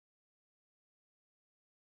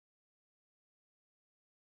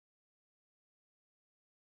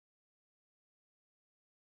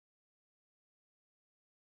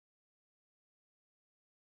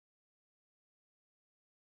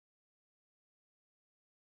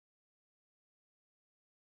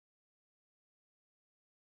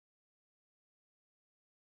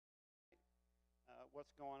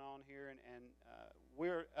what's going on here, and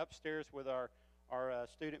we're upstairs with our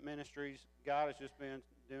student ministries. God has just been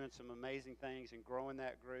doing some amazing things and growing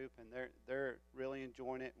that group, and they're really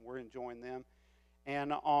enjoying it, and we're enjoying them.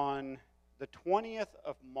 And on the 20th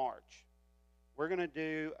of March, we're going to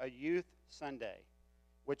do a Youth Sunday,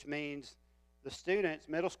 which means the students,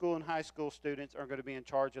 middle school and high school students, are going to be in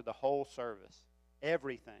charge of the whole service,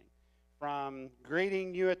 everything. From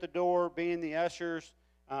greeting you at the door, being the ushers,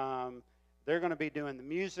 they're going to be doing the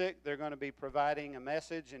music. They're going to be providing a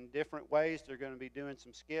message in different ways. They're going to be doing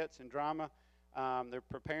some skits and drama. They're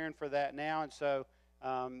preparing for that now, and so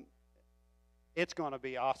it's going to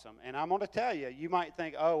be awesome. And I'm going to tell you, you might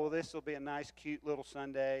think, oh, well, this will be a nice, cute little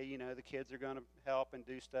Sunday. You know, the kids are going to help and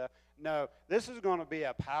do stuff. No, this is going to be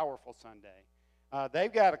a powerful Sunday.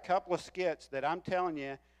 They've got a couple of skits that I'm telling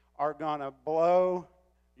you are going to blow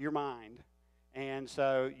your mind. And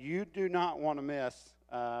so you do not want to miss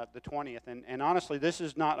the 20th. And honestly, this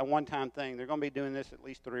is not a one-time thing. They're going to be doing this at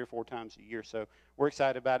least 3 or 4 times a year. So we're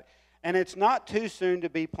excited about it. And it's not too soon to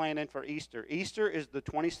be planning for Easter. Easter is the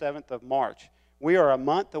 27th of March. We are a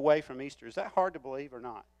month away from Easter. Is that hard to believe or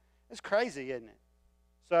not? It's crazy, isn't it?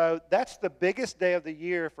 So that's the biggest day of the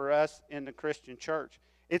year for us in the Christian church.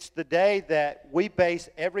 It's the day that we base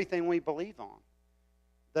everything we believe on.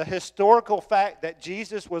 The historical fact that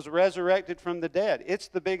Jesus was resurrected from the dead. It's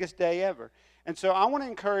the biggest day ever. And so I want to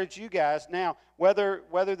encourage you guys now, whether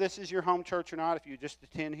this is your home church or not, if you just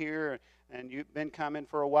attend here and you've been coming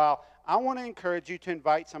for a while, I want to encourage you to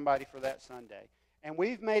invite somebody for that Sunday. And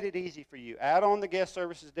we've made it easy for you. Out on the guest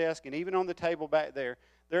services desk and even on the table back there,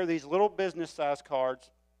 there are these little business-sized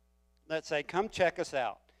cards that say, come check us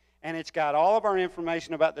out. And it's got all of our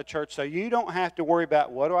information about the church, so you don't have to worry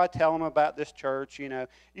about, what do I tell them about this church? You know,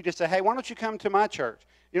 you just say, hey, why don't you come to my church?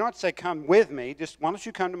 You don't have to say, come with me. Just, why don't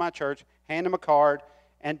you come to my church, hand them a card,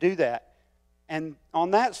 and do that. And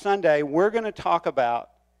on that Sunday, we're going to talk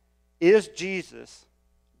about, is Jesus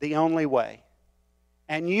the only way?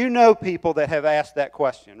 And you know people that have asked that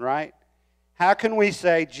question, right? How can we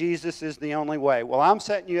say Jesus is the only way? Well, I'm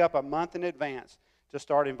setting you up a month in advance to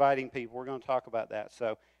start inviting people. We're going to talk about that.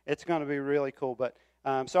 So it's going to be really cool. But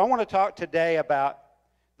so I want to talk today about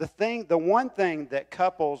the one thing that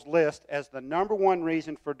couples list as the number one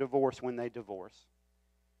reason for divorce when they divorce.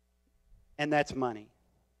 And that's money.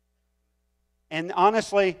 And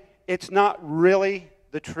honestly, it's not really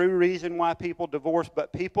the true reason why people divorce,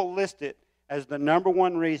 but people list it as the number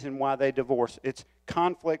one reason why they divorce. It's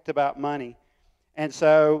conflict about money. And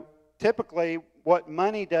so typically what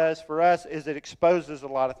money does for us is it exposes a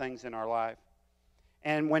lot of things in our life.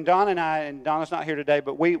 And when and Donna's not here today,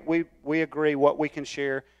 but we agree what we can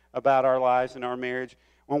share about our lives and our marriage.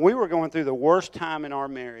 When we were going through the worst time in our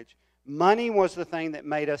marriage, money was the thing that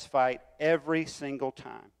made us fight every single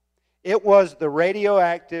time. It was the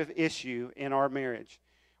radioactive issue in our marriage.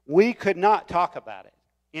 We could not talk about it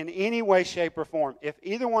in any way, shape, or form. If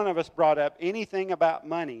either one of us brought up anything about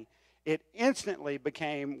money, it instantly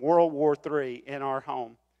became World War III in our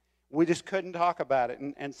home. We just couldn't talk about it.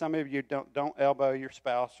 And some of you don't elbow your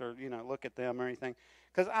spouse or, look at them or anything.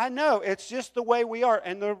 Because I know it's just the way we are.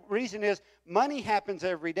 And the reason is money happens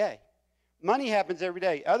every day. Money happens every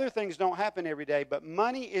day. Other things don't happen every day, but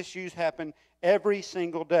money issues happen every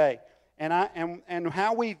single day. And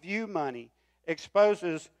how we view money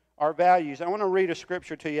exposes our values. I want to read a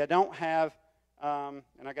scripture to you. I don't have, and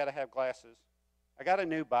I got to have glasses. I got a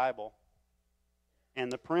new Bible,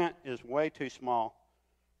 and the print is way too small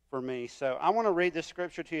for me. So I want to read this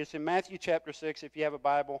scripture to you. It's in Matthew chapter 6. If you have a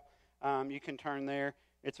Bible, you can turn there.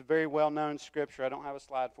 It's a very well-known scripture. I don't have a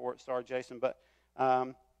slide for it. Sorry, Jason. But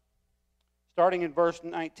starting in verse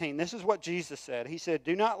 19, this is what Jesus said. He said,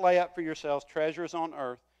 do not lay up for yourselves treasures on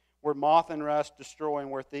earth where moth and rust destroy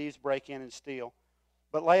and where thieves break in and steal.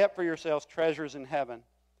 But lay up for yourselves treasures in heaven,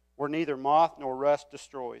 where neither moth nor rust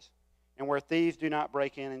destroys, and where thieves do not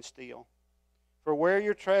break in and steal. For where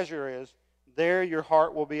your treasure is, there your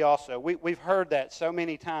heart will be also. We've heard that so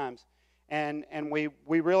many times, and we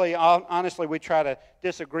really, honestly, we try to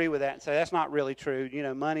disagree with that and say that's not really true.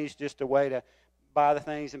 Money's just a way to buy the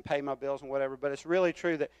things and pay my bills and whatever, but it's really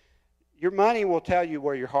true that your money will tell you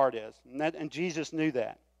where your heart is, and Jesus knew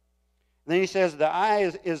that. And then he says, the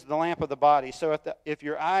eye is the lamp of the body. So if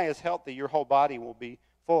your eye is healthy, your whole body will be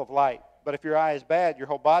full of light. But if your eye is bad, your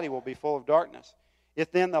whole body will be full of darkness.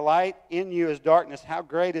 If then the light in you is darkness, how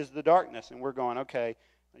great is the darkness? And we're going, okay,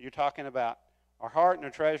 you're talking about our heart and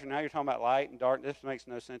our treasure. Now you're talking about light and darkness. This makes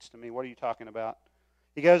no sense to me. What are you talking about?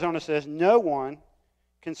 He goes on and says, no one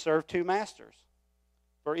can serve two masters.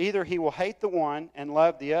 For either he will hate the one and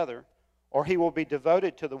love the other, or he will be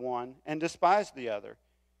devoted to the one and despise the other.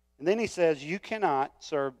 And then he says, you cannot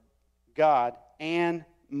serve God and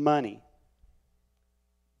money.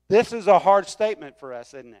 This is a hard statement for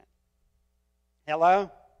us, isn't it?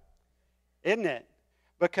 Hello? Isn't it?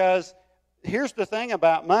 Because here's the thing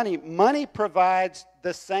about money. Money provides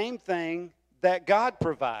the same thing that God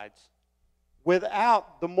provides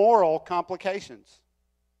without the moral complications.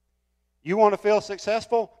 You want to feel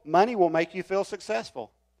successful? Money will make you feel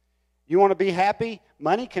successful. You want to be happy?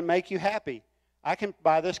 Money can make you happy. I can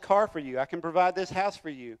buy this car for you. I can provide this house for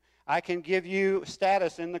you. I can give you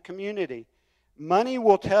status in the community. Money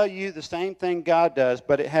will tell you the same thing God does,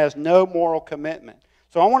 but it has no moral commitment.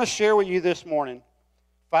 So I want to share with you this morning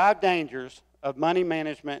 5 dangers of money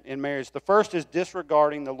management in marriage. The first is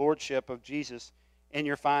disregarding the lordship of Jesus in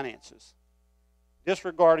your finances.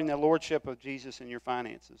 Disregarding the lordship of Jesus in your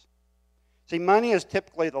finances. See, money is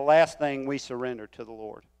typically the last thing we surrender to the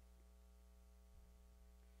Lord.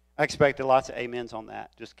 I expected lots of amens on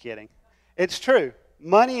that. Just kidding. It's true.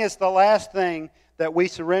 Money is the last thing that we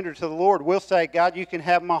surrender to the Lord. We'll say, God, you can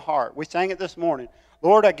have my heart. We sang it this morning.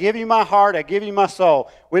 Lord, I give you my heart. I give you my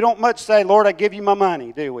soul. We don't much say, Lord, I give you my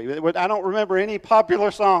money, do we? I don't remember any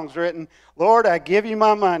popular songs written, Lord, I give you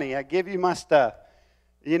my money. I give you my stuff.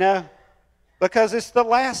 You know? Because it's the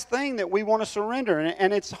last thing that we want to surrender.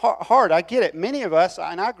 And it's hard. I get it. Many of us,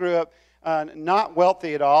 and I grew up not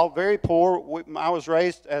wealthy at all, very poor. I was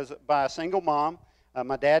raised by a single mom.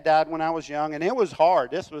 My dad died when I was young, and it was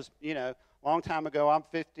hard. This was, a long time ago. I'm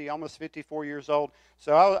 50, almost 54 years old.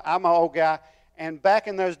 So I'm an old guy. And back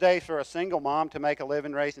in those days, for a single mom to make a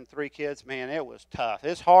living raising 3 kids, man, it was tough.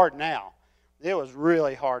 It's hard now. It was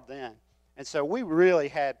really hard then. And so we really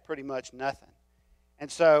had pretty much nothing.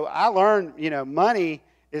 And so I learned, money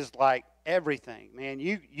is like everything, man.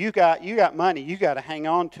 You got money, you got to hang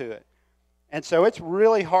on to it. And so it's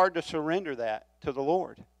really hard to surrender that to the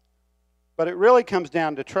Lord. But it really comes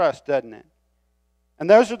down to trust, doesn't it? And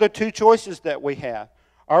those are the 2 choices that we have.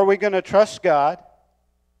 Are we going to trust God,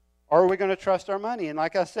 or are we going to trust our money? And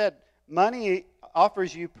like I said, money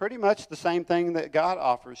offers you pretty much the same thing that God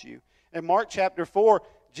offers you. In Mark chapter 4,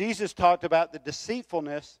 Jesus talked about the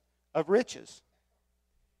deceitfulness of riches.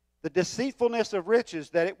 The deceitfulness of riches,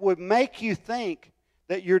 that it would make you think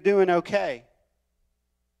that you're doing okay,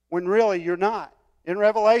 when really you're not. In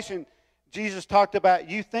Revelation, Jesus talked about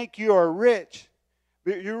you think you are rich,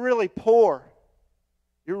 but you're really poor.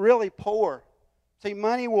 You're really poor. See,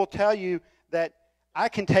 money will tell you that I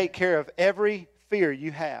can take care of every fear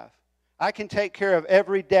you have. I can take care of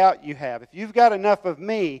every doubt you have. If you've got enough of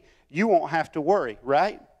me, you won't have to worry,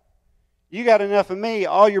 right? You got enough of me,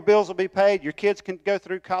 all your bills will be paid. Your kids can go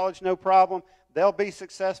through college, no problem. They'll be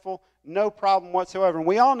successful, no problem whatsoever. And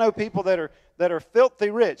we all know people that are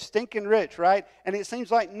filthy rich, stinking rich, right? And it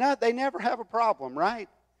seems like they never have a problem, right?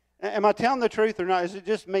 Am I telling the truth or not? Is it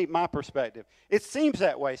just me, my perspective? It seems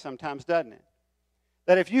that way sometimes, doesn't it?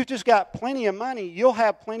 That if you've just got plenty of money, you'll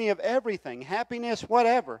have plenty of everything, happiness,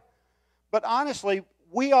 whatever. But honestly,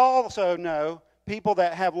 we also know people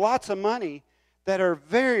that have lots of money that are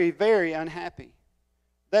very, very unhappy,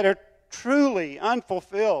 that are truly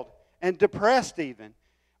unfulfilled and depressed even.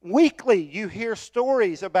 Weekly, you hear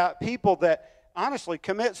stories about people that honestly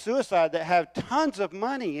commit suicide that have tons of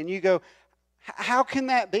money, and you go, how can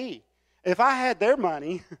that be? If I had their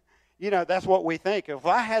money, that's what we think. If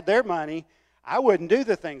I had their money, I wouldn't do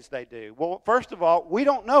the things they do. Well, first of all, we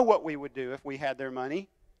don't know what we would do if we had their money.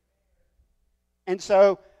 And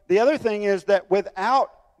so the other thing is that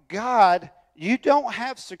without God, you don't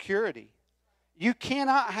have security. You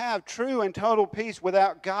cannot have true and total peace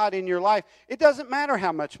without God in your life. It doesn't matter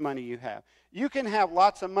how much money you have. You can have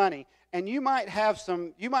lots of money, and you might have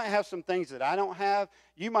some things that I don't have.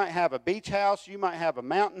 You might have a beach house. You might have a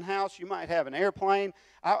mountain house. You might have an airplane.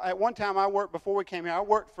 At one time, before we came here, I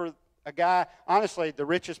worked for a guy, honestly, the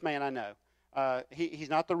richest man I know. He's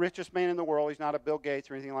not the richest man in the world. He's not a Bill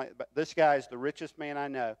Gates or anything like that. But this guy is the richest man I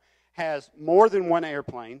know. Has more than one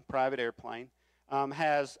airplane, private airplane.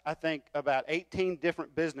 Has, I think, about 18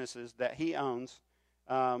 different businesses that he owns.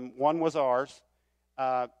 One was ours.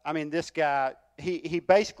 This guy, he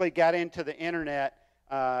basically got into the internet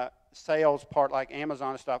sales part like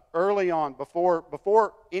Amazon and stuff early on,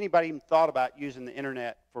 before anybody even thought about using the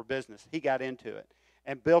internet for business. He got into it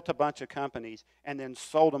and built a bunch of companies and then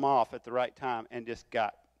sold them off at the right time and just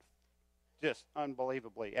got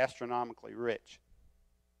unbelievably, astronomically rich.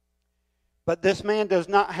 But this man does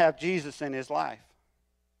not have Jesus in his life.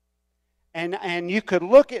 And you could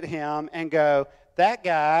look at him and go, that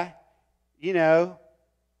guy,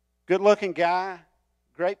 good-looking guy,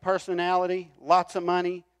 great personality, lots of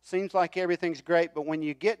money, seems like everything's great. But when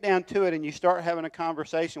you get down to it and you start having a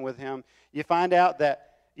conversation with him, you find out that,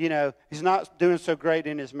 he's not doing so great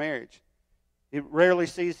in his marriage. He rarely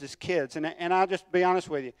sees his kids. And I'll just be honest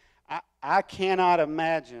with you. I cannot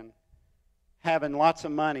imagine having lots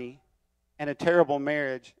of money and a terrible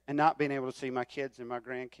marriage and not being able to see my kids and my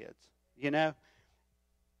grandkids,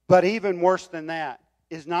 But even worse than that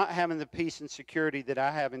is not having the peace and security that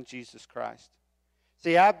I have in Jesus Christ.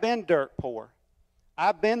 See, I've been dirt poor.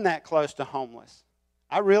 I've been that close to homeless.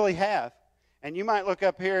 I really have. And you might look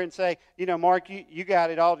up here and say, Mark, you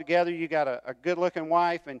got it all together. You got a good-looking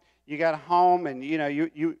wife, and you got a home, and,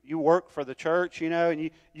 you work for the church,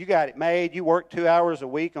 and you got it made. You work 2 hours a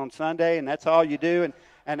week on Sunday, and that's all you do.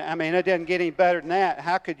 And I mean, it doesn't get any better than that.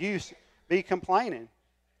 How could you be complaining?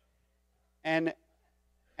 And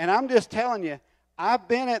I'm just telling you, I've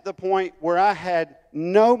been at the point where I had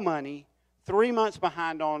no money, 3 months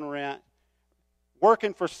behind on rent,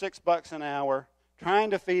 working for $6 an hour,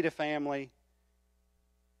 trying to feed a family,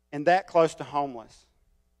 and that close to homeless.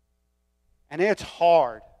 And it's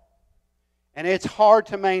hard. And it's hard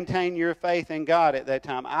to maintain your faith in God at that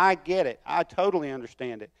time. I get it. I totally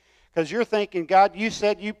understand it. Because you're thinking, God, you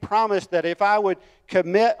said you promised that if I would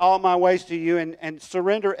commit all my ways to you and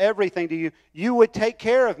surrender everything to you, you would take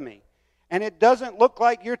care of me. And it doesn't look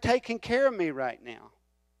like you're taking care of me right now.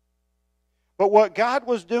 But what God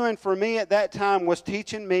was doing for me at that time was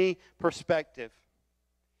teaching me perspective.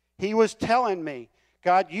 He was telling me,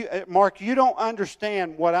 God, Mark, you don't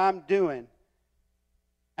understand what I'm doing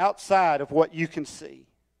outside of what you can see.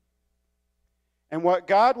 And what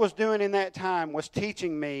God was doing in that time was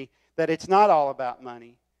teaching me that it's not all about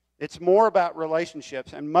money. It's more about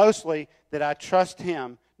relationships, and mostly that I trust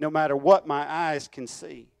Him no matter what my eyes can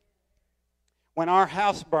see. When our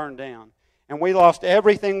house burned down and we lost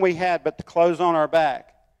everything we had but the clothes on our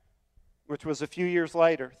back, which was a few years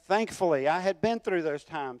later, thankfully I had been through those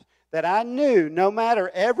times that I knew no matter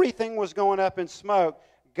everything was going up in smoke,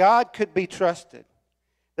 God could be trusted.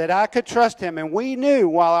 That I could trust Him. And we knew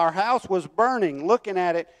while our house was burning, looking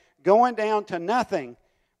at it, going down to nothing,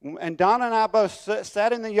 and Donna and I both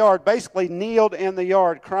sat in the yard, basically kneeled in the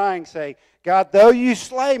yard, crying, say, God, though you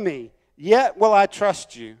slay me, yet will I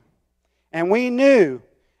trust you. And we knew,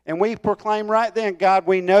 and we proclaimed right then, God,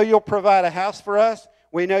 we know you'll provide a house for us.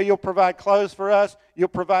 We know you'll provide clothes for us. You'll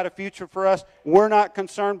provide a future for us. We're not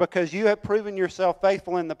concerned because you have proven yourself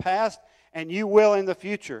faithful in the past, and you will in the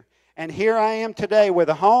future. And here I am today with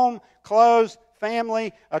a home, clothes,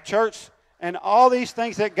 family, a church, and all these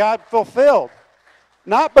things that God fulfilled.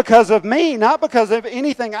 Not because of me, not because of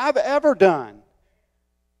anything I've ever done.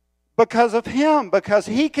 Because of Him, because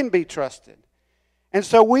He can be trusted. And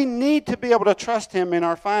so we need to be able to trust Him in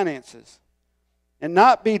our finances and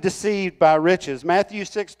not be deceived by riches. Matthew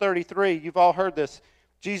 6:33, you've all heard this.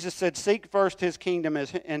 Jesus said, seek first His kingdom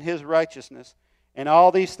and His righteousness, and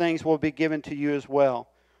all these things will be given to you as well.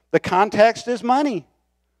 The context is money.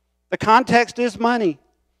 The context is money.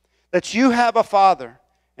 That you have a Father,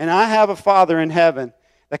 and I have a Father in heaven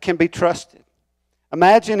that can be trusted.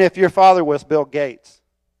 Imagine if your father was Bill Gates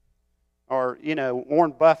or,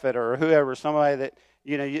 Warren Buffett or whoever, somebody that,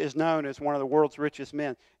 is known as one of the world's richest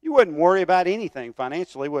men. You wouldn't worry about anything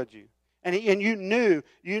financially, would you? And you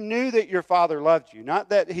knew that your father loved you. Not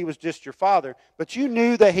that he was just your father, but you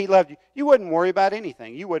knew that he loved you. You wouldn't worry about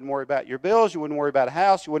anything. You wouldn't worry about your bills. You wouldn't worry about a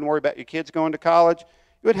house. You wouldn't worry about your kids going to college.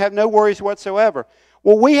 You would have no worries whatsoever.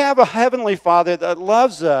 Well, we have a heavenly Father that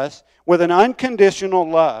loves us with an unconditional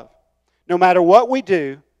love. No matter what we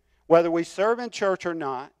do, whether we serve in church or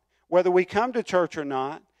not, whether we come to church or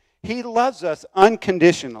not, He loves us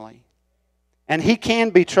unconditionally. And He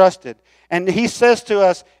can be trusted. And He says to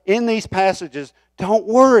us in these passages, don't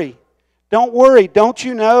worry. Don't worry. Don't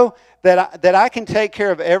you know that I can take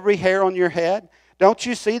care of every hair on your head? Don't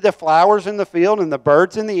you see the flowers in the field and the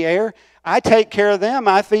birds in the air? I take care of them.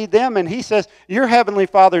 I feed them. And He says, your heavenly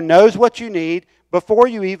Father knows what you need before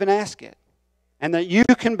you even ask it. And that you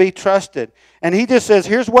can be trusted. And He just says,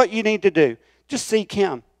 here's what you need to do. Just seek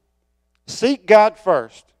Him. Seek God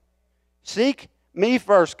first. Seek me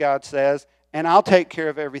first, God says, and I'll take care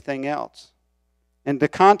of everything else. And the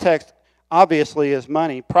context, obviously, is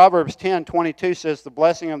money. Proverbs 10:22 says, the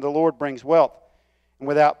blessing of the Lord brings wealth, and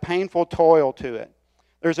without painful toil to it.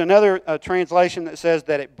 There's another translation that says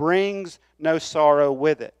that it brings no sorrow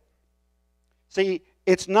with it. See,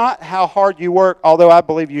 it's not how hard you work, although I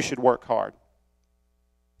believe you should work hard.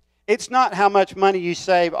 It's not how much money you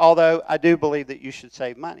save, although I do believe that you should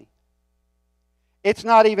save money. It's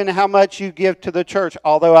not even how much you give to the church,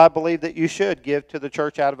 although I believe that you should give to the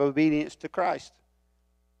church out of obedience to Christ.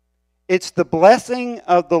 It's the blessing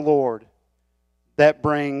of the Lord that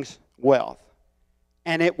brings wealth.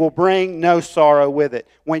 and it will bring no sorrow with it.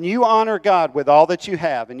 When you honor God with all that you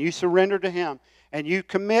have and you surrender to Him and you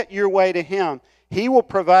commit your way to Him, He will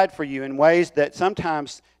provide for you in ways that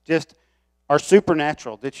sometimes just are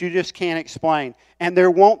supernatural, that you just can't explain. And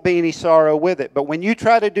there won't be any sorrow with it. But when you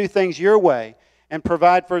try to do things your way and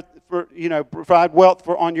provide provide wealth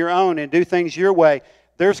on your own and do things your way,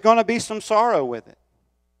 there's going to be some sorrow with it.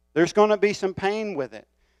 There's going to be some pain with it.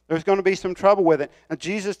 There's going to be some trouble with it. And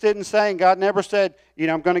Jesus didn't say, and God never said,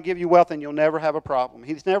 I'm going to give you wealth and you'll never have a problem.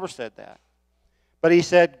 He's never said that. But He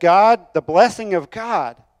said, God, the blessing of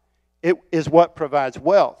God, it is what provides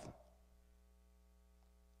wealth.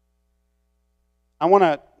 I want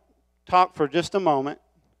to talk for just a moment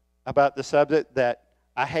about the subject that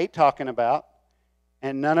I hate talking about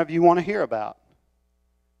and none of you want to hear about.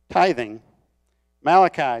 Tithing.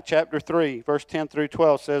 Malachi chapter 3, verse 10 through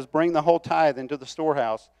 12 says, bring the whole tithe into the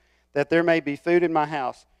storehouse, that there may be food in my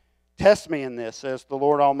house. Test me in this, says the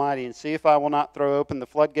Lord Almighty, and see if I will not throw open the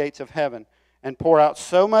floodgates of heaven and pour out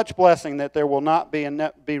so much blessing that there will not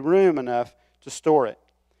be room enough to store it.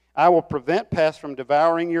 I will prevent pests from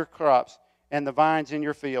devouring your crops, and the vines in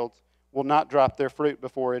your fields will not drop their fruit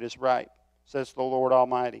before it is ripe, says the Lord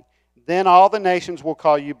Almighty. Then all the nations will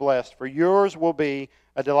call you blessed, for yours will be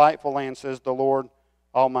a delightful land, says the Lord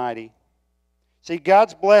Almighty. See,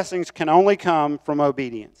 God's blessings can only come from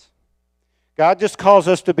obedience. God just calls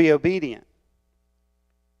us to be obedient.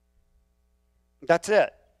 That's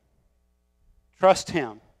it. Trust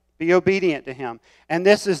Him. Be obedient to Him. And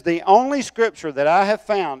this is the only scripture that I have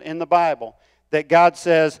found in the Bible that God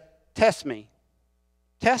says, test me.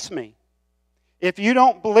 Test me. If you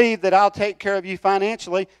don't believe that I'll take care of you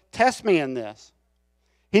financially, test me in this.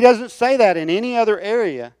 He doesn't say that in any other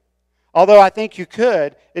area. Although I think you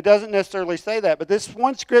could, it doesn't necessarily say that. But this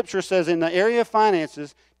one scripture says in the area of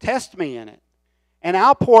finances, test me in it. And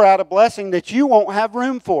I'll pour out a blessing that you won't have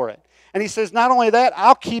room for it. And He says, not only that,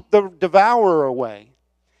 I'll keep the devourer away.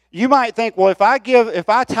 You might think, well, if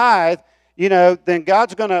I tithe, then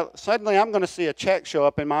God's suddenly I'm going to see a check show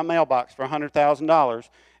up in my mailbox for $100,000.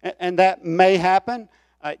 And that may happen.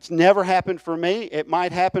 It's never happened for me. It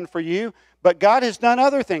might happen for you. But God has done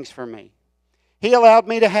other things for me. He allowed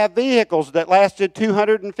me to have vehicles that lasted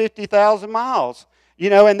 250,000 miles,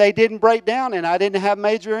 and they didn't break down, and I didn't have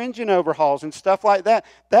major engine overhauls and stuff like that.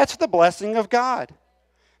 That's the blessing of God.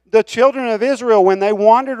 The children of Israel, when they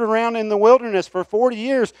wandered around in the wilderness for 40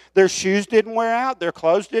 years, their shoes didn't wear out, their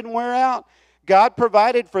clothes didn't wear out. God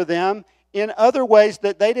provided for them in other ways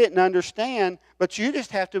that they didn't understand, but you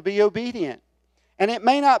just have to be obedient. And it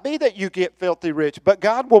may not be that you get filthy rich, but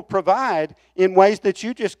God will provide in ways that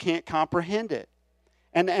you just can't comprehend it.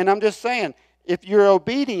 And I'm just saying, if you're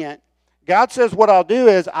obedient, God says what I'll do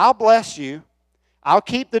is I'll bless you. I'll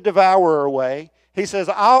keep the devourer away. He says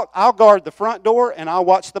I'll guard the front door and I'll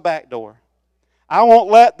watch the back door. I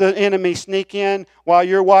won't let the enemy sneak in while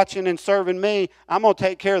you're watching and serving me. I'm going to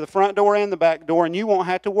take care of the front door and the back door, and you won't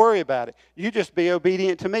have to worry about it. You just be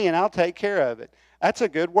obedient to me, and I'll take care of it. That's a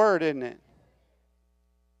good word, isn't it?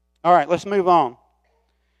 All right, let's move on.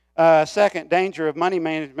 Second danger of money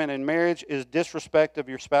management in marriage is disrespect of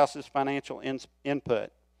your spouse's financial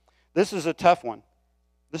input. This is a tough one.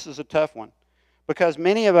 Because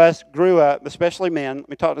many of us grew up, especially men. Let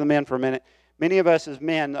me talk to the men for a minute. Many of us as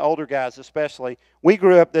men, the older guys especially, we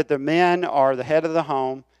grew up that the men are the head of the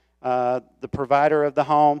home, the provider of the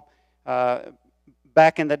home.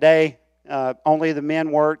 Back in the day, only the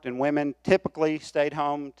men worked and women typically stayed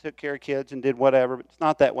home, took care of kids and did whatever. But it's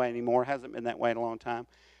not that way anymore. It hasn't been that way in a long time.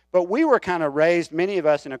 But we were kind of raised, many of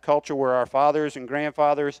us, in a culture where our fathers and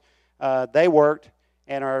grandfathers, they worked,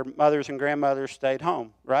 and our mothers and grandmothers stayed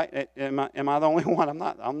home, right? Am I the only one? I'm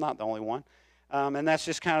not the only one. And that's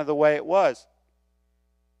just kind of the way it was.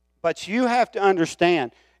 But you have to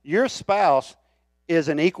understand, your spouse is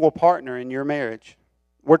an equal partner in your marriage.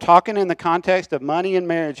 We're talking in the context of money and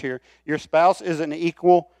marriage here. Your spouse is an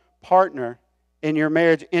equal partner in your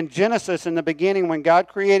marriage. In Genesis, in the beginning, when God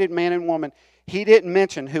created man and woman, He didn't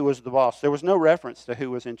mention who was the boss. There was no reference to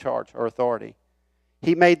who was in charge or authority.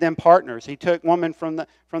 He made them partners. He took woman from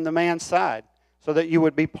the man's side so that you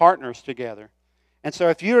would be partners together. And so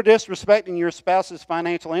if you're disrespecting your spouse's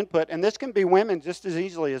financial input, and this can be women just as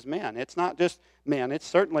easily as men. It's not just men. It's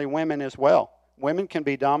certainly women as well. Women can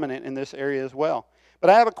be dominant in this area as well.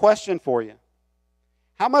 But I have a question for you.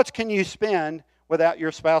 How much can you spend without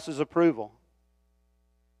your spouse's approval?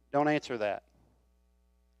 Don't answer that.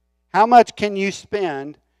 How much can you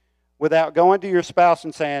spend without going to your spouse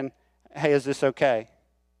and saying, hey, is this okay?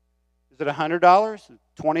 Is it $100, $20,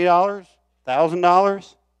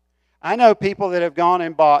 $1,000? I know people that have gone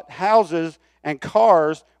and bought houses and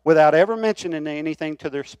cars without ever mentioning anything to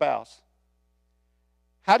their spouse.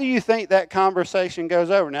 How do you think that conversation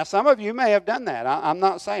goes over? Now, some of you may have done that. I'm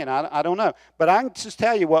not saying. I don't know. But I can just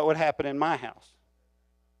tell you what would happen in my house.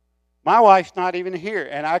 My wife's not even here,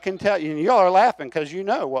 and I can tell you, and y'all are laughing because you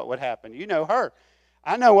know what would happen. You know her.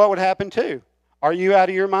 I know what would happen too. Are you out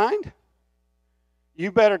of your mind?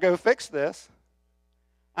 You better go fix this.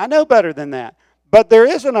 I know better than that. But there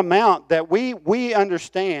is an amount that we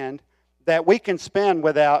understand that we can spend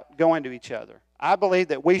without going to each other. I believe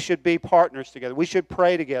that we should be partners together. We should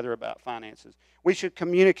pray together about finances. We should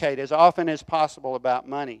communicate as often as possible about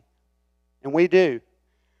money. And we do.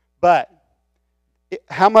 But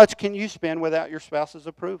how much can you spend without your spouse's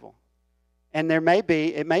approval? And it may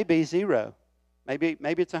be zero. Maybe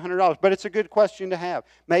it's $100, but it's a good question to have.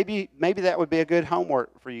 Maybe that would be a good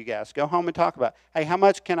homework for you guys. Go home and talk about, hey, how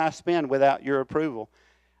much can I spend without your approval?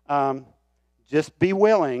 Just be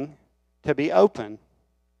willing to be open,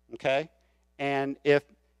 okay? And if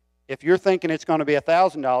you're thinking it's going to be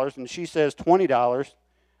 $1,000 and she says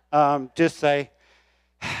 $20, just say,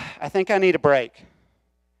 I think I need a break.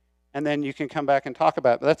 And then you can come back and talk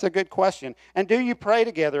about it. But that's a good question. And do you pray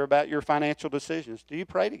together about your financial decisions? Do you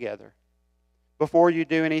pray together before you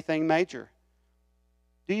do anything major?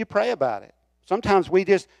 Do you pray about it? Sometimes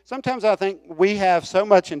I think we have so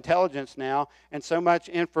much intelligence now and so much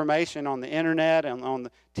information on the internet and on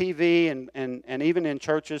the TV and even in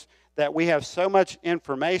churches that we have so much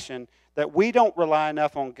information that we don't rely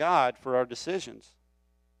enough on God for our decisions.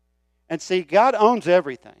 And see, God owns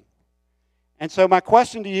everything. And so my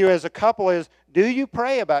question to you as a couple is, do you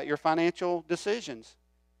pray about your financial decisions?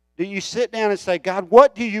 Do you sit down and say, God,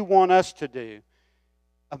 what do you want us to do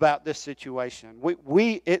about this situation?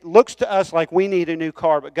 It looks to us like we need a new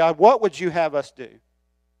car, but God, what would you have us do?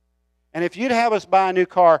 And if you'd have us buy a new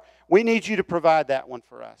car, we need you to provide that one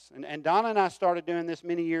for us. And Donna and I started doing this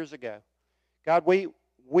many years ago. God, we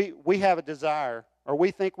have a desire, or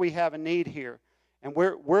we think we have a need here. And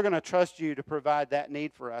we're going to trust you to provide that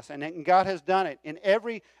need for us. And God has done it in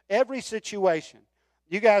every situation.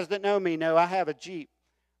 You guys that know me know I have a Jeep.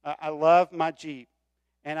 I love my Jeep.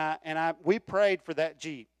 And we prayed for that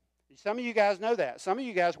Jeep. Some of you guys know that. Some of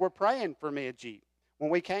you guys were praying for me a Jeep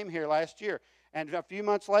when we came here last year. And a few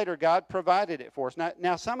months later, God provided it for us.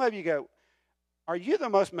 Now some of you go, are you the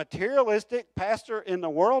most materialistic pastor in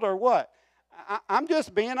the world or what? I'm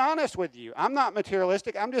just being honest with you. I'm not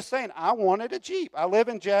materialistic. I'm just saying I wanted a Jeep. I live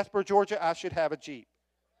in Jasper, Georgia. I should have a Jeep.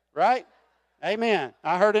 Right? Amen.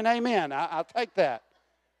 I heard an amen. I'll take that.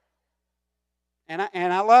 And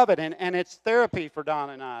I love it. And it's therapy for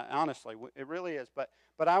Don and I, honestly. It really is. But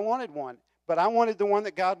I wanted one. But I wanted the one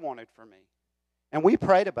that God wanted for me. And we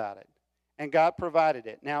prayed about it. And God provided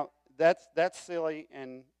it. Now, that's silly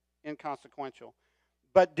and inconsequential.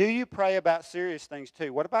 But do you pray about serious things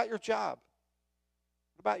too? What about your job?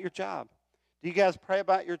 About your job. Do you guys pray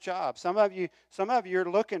about your job? Some of you are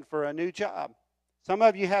looking for a new job. Some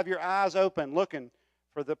of you have your eyes open looking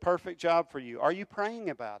for the perfect job for you. Are you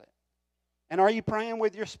praying about it? And are you praying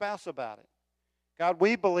with your spouse about it? God,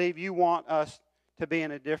 we believe you want us to be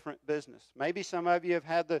in a different business. Maybe some of you have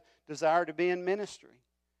had the desire to be in ministry.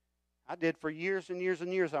 I did for years and years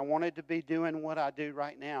and years. I wanted to be doing what I do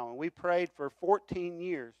right now. And we prayed for 14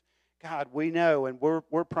 years. God, we know, and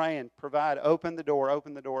we're praying, provide, open the door,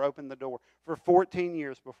 open the door, open the door, for 14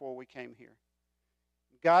 years before we came here.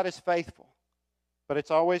 God is faithful, but it's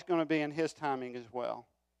always going to be in His timing as well.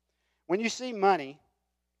 When you see money,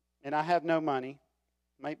 and I have no money,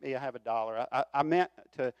 maybe I have $1.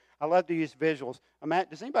 I love to use visuals.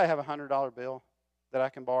 Does anybody have a $100 bill that I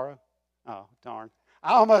can borrow? Oh, darn.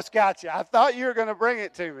 I almost got you. I thought you were going to bring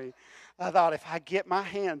it to me. I thought if I get my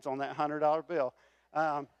hands on that $100 bill.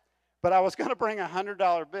 But I was going to bring a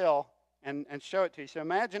 $100 bill and show it to you. So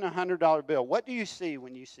imagine a $100 bill. What do you see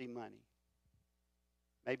when you see money?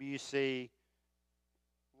 Maybe you see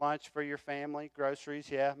lunch for your family, groceries,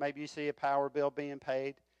 yeah. Maybe you see a power bill being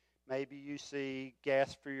paid. Maybe you see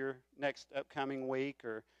gas for your next upcoming week,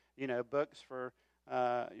 or, books for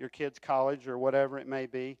your kids' college or whatever it may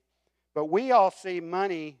be. But we all see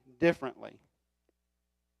money differently.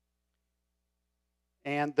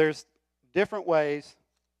 And there's different ways.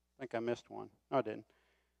 I think I missed one. No, I didn't.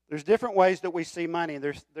 There's different ways that we see money.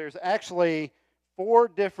 There's actually 4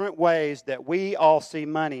 different ways that we all see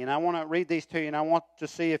money. And I want to read these to you, and I want to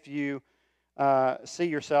see if you see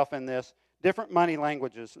yourself in this. Different money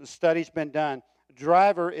languages. The study's been done.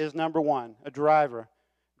 Driver is number 1, a driver.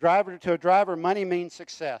 To a driver, money means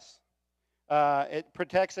success. It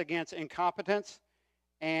protects against incompetence,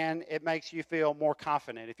 and it makes you feel more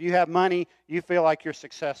confident. If you have money, you feel like you're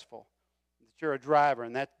successful. You're a driver,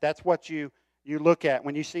 and that's what you you look at.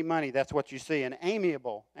 When you see money, that's what you see. And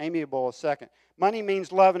amiable is second. Money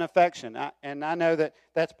means love and affection, and I know that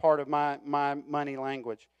that's part of my money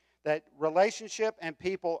language. That relationship and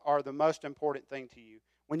people are the most important thing to you.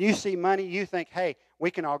 When you see money, you think, hey,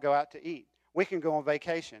 we can all go out to eat. We can go on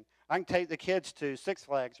vacation. I can take the kids to Six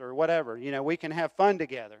Flags or whatever. We can have fun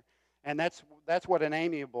together. And that's what an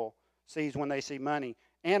amiable sees when they see money.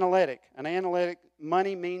 Analytic.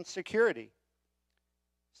 Money means security.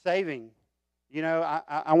 Saving.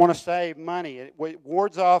 I want to save money. It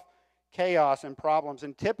wards off chaos and problems.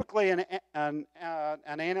 And typically an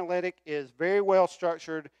analytic is very well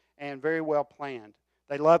structured and very well planned.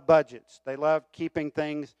 They love budgets. They love keeping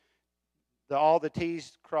things, all the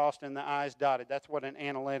T's crossed and the I's dotted. That's what an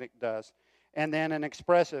analytic does. And then an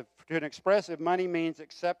expressive. To an expressive, money means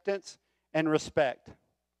acceptance and respect.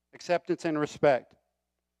 Acceptance and respect.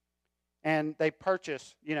 And they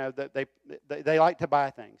purchase, they like to buy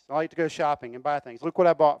things. They like to go shopping and buy things. Look what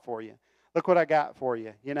I bought for you. Look what I got for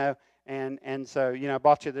you, And so, I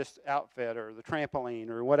bought you this outfit or the trampoline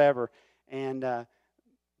or whatever. And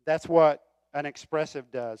that's what an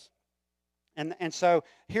expressive does. And so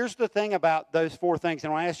here's the thing about those four things.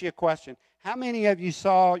 And I'll ask you a question. How many of you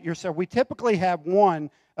saw yourself? We typically have one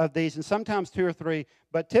of these, and sometimes two or three,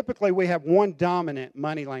 but typically we have one dominant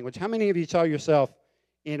money language. How many of you saw yourself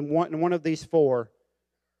in one of these four?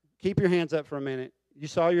 Keep your hands up for a minute. You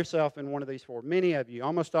saw yourself in one of these four. Many of you,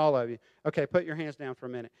 almost all of you. Okay, put your hands down for a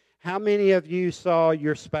minute. How many of you saw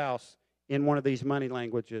your spouse in one of these money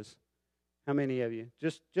languages? How many of you?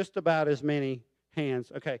 Just about as many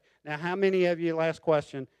hands. Okay, now how many of you, last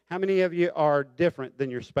question, how many of you are different than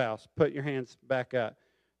your spouse? Put your hands back up.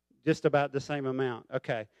 Just about the same amount.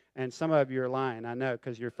 Okay, and some of you are lying, I know,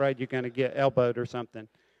 because you're afraid you're going to get elbowed or something.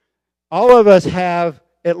 All of us have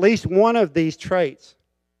at least one of these traits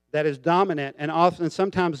that is dominant, and often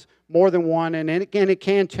sometimes more than one, and it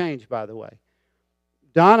can change, by the way.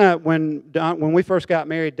 Donna, when we first got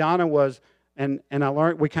married, Donna was, and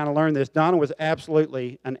we kind of learned this, Donna was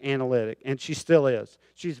absolutely an analytic, and she still is.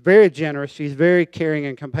 She's very generous, she's very caring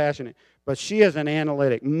and compassionate, but she is an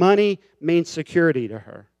analytic. Money means security to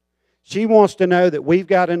her. She wants to know that we've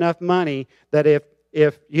got enough money that if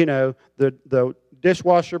the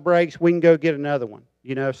dishwasher breaks, we can go get another one.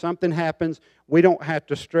 If something happens, we don't have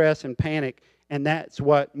to stress and panic, and that's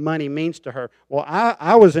what money means to her. Well,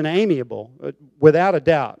 I was an amiable, without a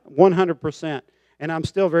doubt, 100%, and I'm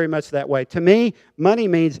still very much that way. To me, money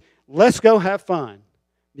means let's go have fun.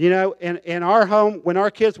 In our home, when our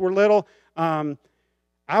kids were little,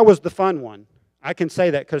 I was the fun one. I can say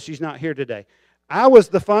that because she's not here today. I was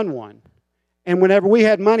the fun one. And whenever we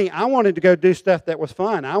had money, I wanted to go do stuff that was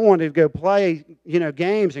fun. I wanted to go play,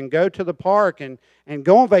 games and go to the park and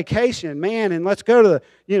go on vacation, man, and let's go to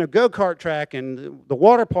the, go-kart track and the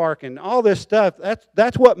water park and all this stuff.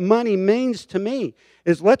 That's what money means to me,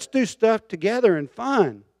 is let's do stuff together and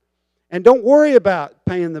fun. And don't worry about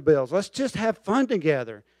paying the bills. Let's just have fun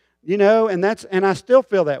together, and I still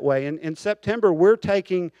feel that way. In September, we're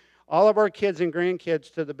taking all of our kids and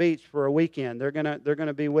grandkids to the beach for a weekend. They're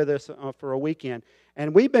gonna be with us for a weekend.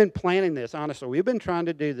 And we've been planning this, honestly. We've been trying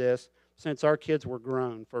to do this since our kids were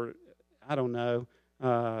grown for,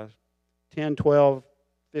 10, 12,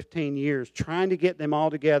 15 years, trying to get them all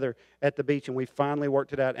together at the beach, and we finally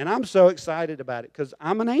worked it out. And I'm so excited about it because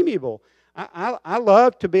I'm an amiable. I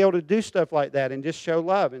love to be able to do stuff like that and just show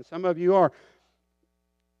love, and some of you are.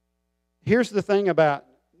 Here's the thing about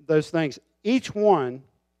those things. Each one...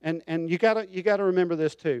 And you gotta remember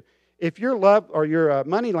this too. If your love or your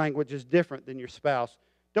money language is different than your spouse,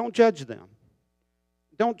 don't judge them.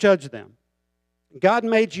 Don't judge them. God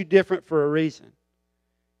made you different for a reason.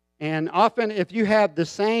 And often, if you have the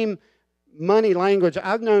same money language,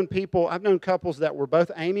 I've known couples that were both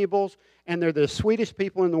amiables, and they're the sweetest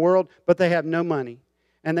people in the world, but they have no money.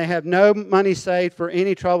 And they have no money saved for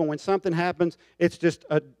any trouble. When something happens, it's just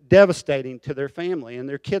devastating to their family, and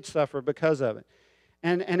their kids suffer because of it.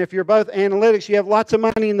 And if you're both analytics, you have lots of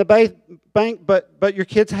money in the bank, but your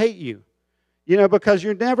kids hate you, because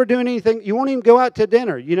you're never doing anything. You won't even go out to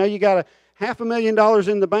dinner. You got $500,000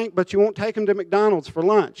 in the bank, but you won't take them to McDonald's for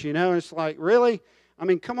lunch. It's like, really? I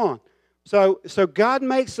mean, come on. So God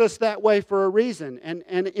makes us that way for a reason.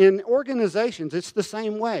 And in organizations, it's the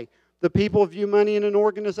same way. The people view money in an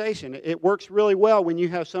organization. It works really well when you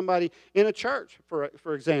have somebody in a church,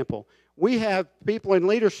 for example. We have people in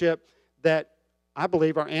leadership that I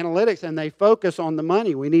believe are analytics, and they focus on the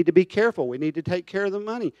money. We need to be careful. We need to take care of the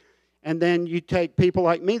money. And then you take people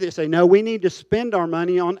like me that say, no, we need to spend our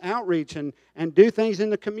money on outreach and do things in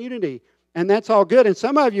the community. And that's all good. And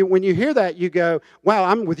some of you, when you hear that, you go, wow,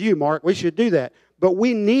 I'm with you, Mark. We should do that. But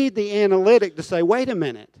we need the analytic to say, wait a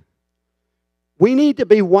minute. We need to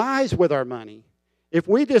be wise with our money. If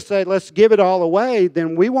we just say, let's give it all away,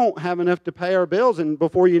 then we won't have enough to pay our bills. And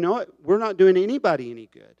before you know it, we're not doing anybody any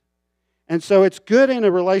good. And so it's good in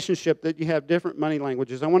a relationship that you have different money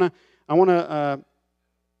languages. I want to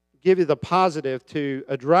give you the positive to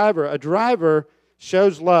a driver. A driver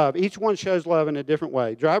shows love. Each one shows love in a different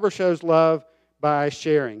way. Driver shows love by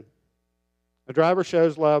sharing. Driver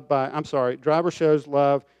shows love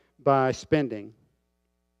by spending.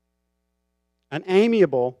 An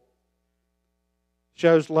amiable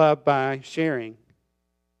shows love by sharing.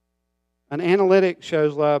 An analytic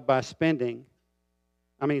shows love by saving.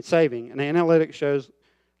 An analytic shows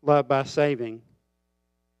love by saving.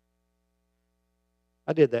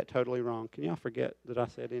 I did that totally wrong. Can y'all forget that I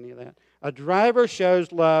said any of that? A driver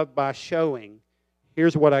shows love by showing.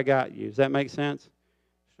 Here's what I got you. Does that make sense?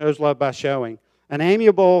 Shows love by showing. An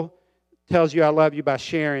amiable tells you I love you by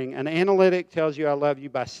sharing. An analytic tells you I love you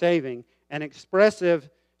by saving. An expressive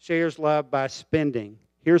shares love by spending.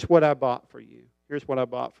 Here's what I bought for you. Here's what I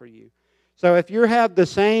bought for you. So if you have the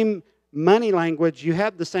same money language, you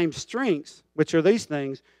have the same strengths, which are these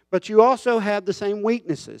things, but you also have the same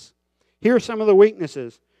weaknesses. Here are some of the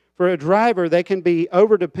weaknesses. For a driver, they can be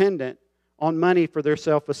overdependent on money for their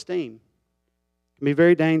self-esteem. It can be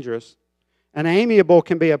very dangerous. An amiable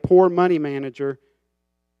can be a poor money manager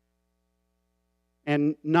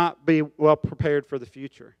and not be well prepared for the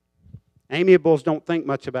future. Amiables don't think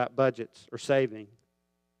much about budgets or saving.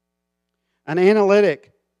 An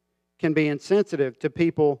analytic can be insensitive to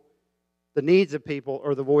people, the needs of people,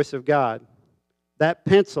 or the voice of God. That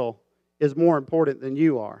pencil is more important than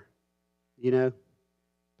you are. You know,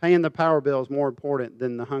 paying the power bill is more important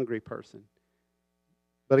than the hungry person.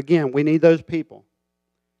 But again, we need those people.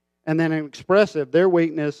 And then an expressive, their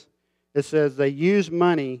weakness, it says they use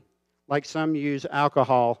money like some use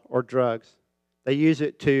alcohol or drugs. They use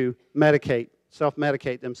it to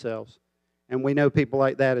self-medicate themselves. And we know people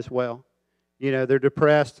like that as well. You know, they're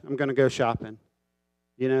depressed. I'm going to go shopping.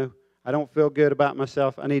 You know, I don't feel good about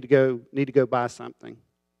myself. I need to go buy something.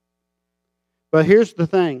 But here's the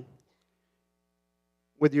thing.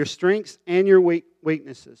 With your strengths and your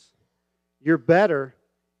weaknesses, you're better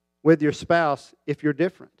with your spouse if you're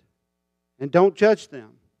different. And don't judge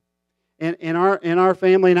them. In our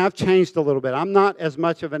family, and I've changed a little bit. I'm not as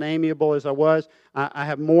much of an amiable as I was. I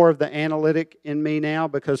have more of the analytic in me now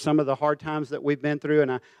because some of the hard times that we've been through,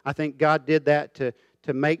 and I think God did that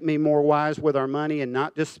to make me more wise with our money and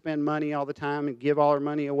not just spend money all the time and give all our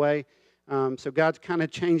money away. So God's kind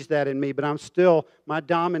of changed that in me, but I'm still, my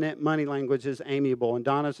dominant money language is amiable, and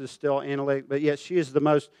Donna's is still analytic, but yet she is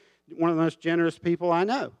one of the most generous people I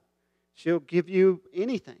know. She'll give you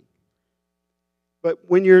anything. But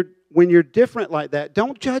when you're different like that,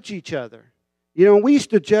 don't judge each other. You know, we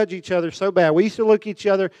used to judge each other so bad. We used to look at each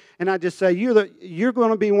other, and I'd just say, you're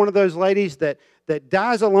going to be one of those ladies that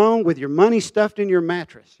dies alone with your money stuffed in your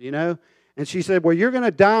mattress, you know. And she said, well, you're going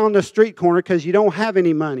to die on the street corner because you don't have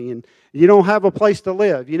any money and you don't have a place to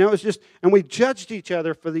live. You know, it's just, and we judged each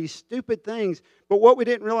other for these stupid things. But what we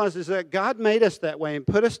didn't realize is that God made us that way and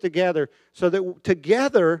put us together so that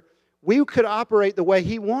together we could operate the way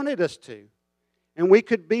He wanted us to. And we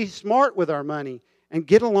could be smart with our money and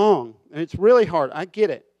get along. And it's really hard. I get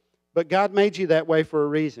it. But God made you that way for a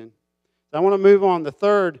reason. So I want to move on. The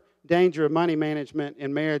third danger of money management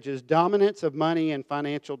in marriage is dominance of money and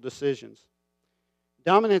financial decisions.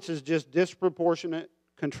 Dominance is just disproportionate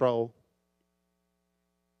control.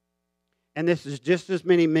 And this is just as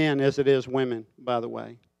many men as it is women, by the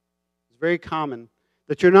way. It's very common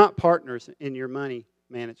that you're not partners in your money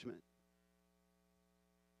management.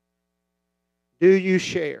 Do you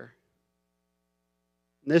share?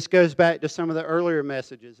 And this goes back to some of the earlier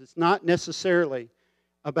messages. It's not necessarily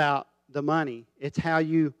about the money. It's how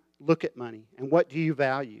you look at money and what do you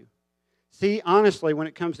value. See, honestly, when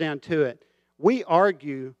it comes down to it, we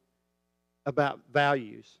argue about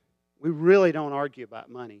values. We really don't argue about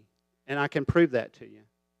money. And I can prove that to you.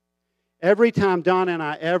 Every time Donna and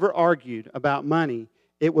I ever argued about money,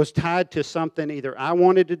 it was tied to something either I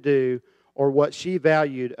wanted to do or what she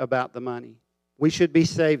valued about the money. We should be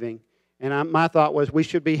saving. And my thought was we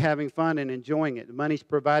should be having fun and enjoying it. The money's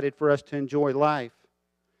provided for us to enjoy life.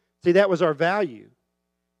 See, that was our value.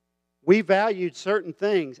 We valued certain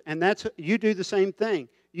things, and you do the same thing.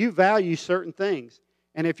 You value certain things.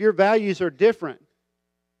 And if your values are different,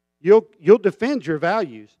 you'll defend your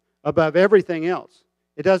values above everything else.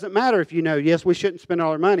 It doesn't matter if you know, yes, we shouldn't spend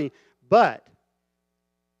all our money, but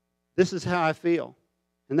this is how I feel.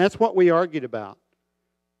 And that's what we argued about.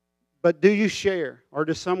 But do you share, or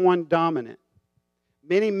does someone dominate?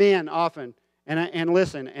 Many men often, And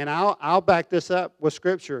listen, and I'll back this up with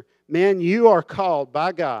Scripture. Men, you are called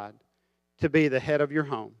by God to be the head of your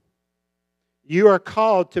home. You are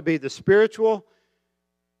called to be the spiritual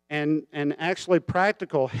and actually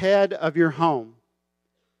practical head of your home.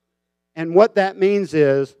 And what that means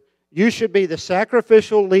is you should be the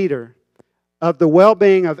sacrificial leader of the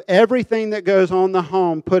well-being of everything that goes on in the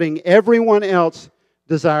home, putting everyone else's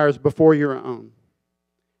desires before your own.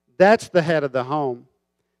 That's the head of the home.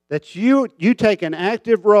 That you take an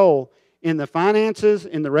active role in the finances,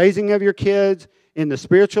 in the raising of your kids, in the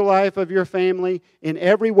spiritual life of your family, in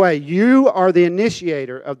every way. You are the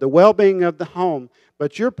initiator of the well-being of the home,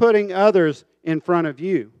 but you're putting others in front of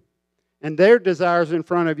you and their desires in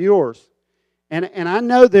front of yours. And I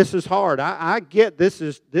know this is hard. I get this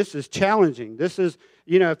is challenging. This is,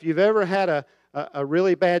 if you've ever had a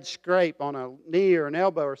really bad scrape on a knee or an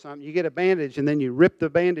elbow or something, you get a bandage and then you rip the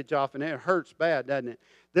bandage off and it hurts bad, doesn't it?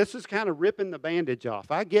 This is kind of ripping the bandage off.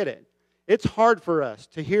 I get it. It's hard for us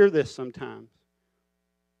to hear this sometimes.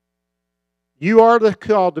 You are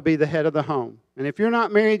called to be the head of the home. And if you're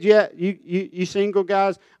not married yet, you single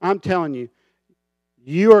guys, I'm telling you,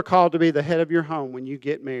 you are called to be the head of your home when you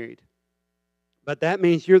get married. But that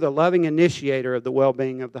means you're the loving initiator of the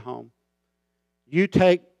well-being of the home. You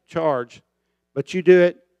take charge, but you do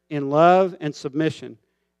it in love and submission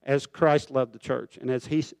as Christ loved the church. And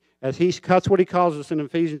that's what he calls us in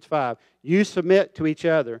Ephesians 5. You submit to each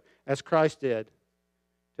other as Christ did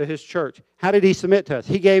to his church. How did he submit to us?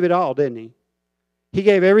 He gave it all, didn't he? He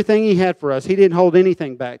gave everything he had for us. He didn't hold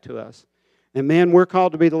anything back to us. And men, we're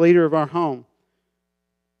called to be the leader of our home,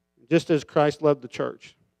 just as Christ loved the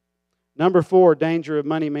church. Number 4, danger of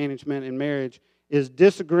money management in marriage is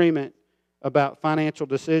disagreement about financial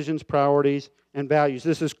decisions, priorities, and values.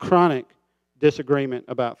 This is chronic disagreement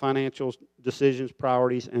about financial decisions,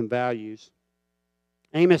 priorities, and values.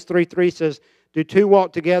 Amos 3:3 says, "Do two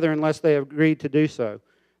walk together unless they have agreed to do so?"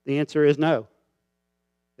 The answer is no.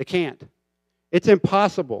 They can't. It's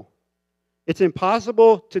impossible. It's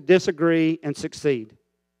impossible to disagree and succeed.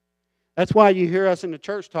 That's why you hear us in the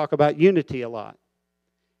church talk about unity a lot.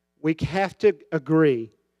 We have to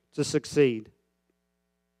agree to succeed.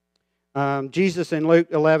 Jesus in Luke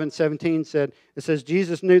 11:17 says,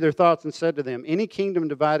 Jesus knew their thoughts and said to them, "Any kingdom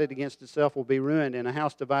divided against itself will be ruined, and a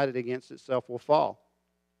house divided against itself will fall."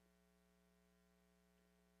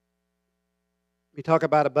 We talk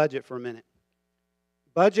about a budget for a minute.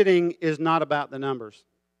 Budgeting is not about the numbers.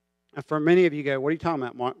 And for many of you go, "What are you talking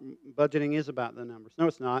about, Mark? Budgeting is about the numbers." No,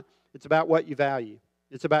 it's not. It's about what you value.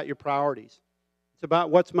 It's about your priorities. It's about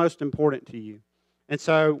what's most important to you. And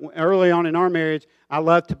so early on in our marriage, I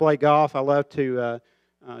loved to play golf. I loved to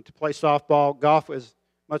play softball. Golf was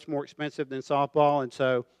much more expensive than softball, and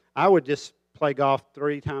so I would just play golf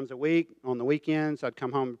 3 times a week. On the weekends, I'd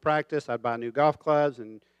come home and practice. I'd buy new golf clubs,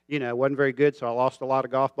 and it wasn't very good, so I lost a lot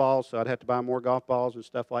of golf balls, so I'd have to buy more golf balls and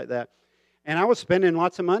stuff like that. And I was spending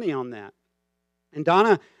lots of money on that. And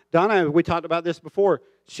Donna, we talked about this before.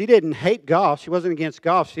 She didn't hate golf. She wasn't against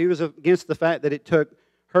golf. She was against the fact that it took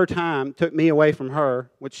her time, took me away from her,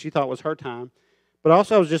 which she thought was her time. But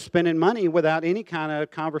also I was just spending money without any kind of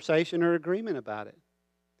conversation or agreement about it.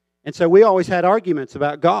 And so we always had arguments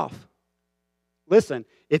about golf. Listen,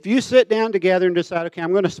 if you sit down together and decide, okay,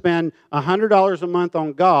 I'm going to spend $100 a month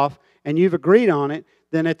on golf, and you've agreed on it,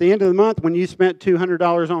 then at the end of the month, when you spent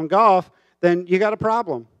 $200 on golf, then you got a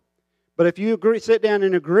problem. But if you sit down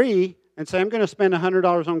and agree and say, I'm going to spend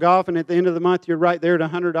 $100 on golf, and at the end of the month, you're right there at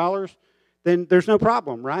 $100, then there's no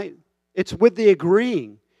problem, right? It's with the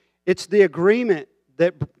agreeing. It's the agreement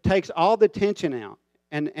that takes all the tension out.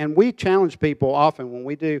 And we challenge people often when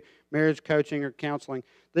we do marriage coaching or counseling.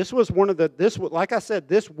 This was like I said,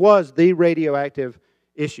 this was the radioactive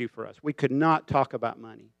issue for us. We could not talk about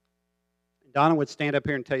money. Donna would stand up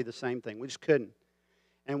here and tell you the same thing. We just couldn't.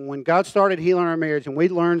 And when God started healing our marriage and we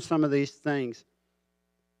learned some of these things,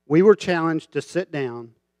 we were challenged to sit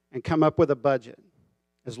down and come up with a budget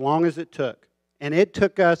as long as it took. And it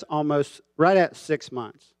took us almost right at 6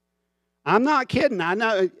 months. I'm not kidding. I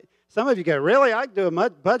know some of you go, really? I can do a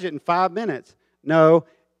budget in 5 minutes. No,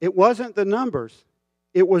 it wasn't the numbers.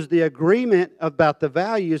 It was the agreement about the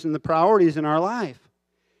values and the priorities in our life.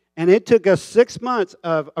 And it took us 6 months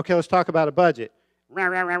of, okay, let's talk about a budget.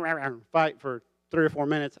 Fight for 3 or 4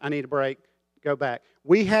 minutes. I need a break. Go back.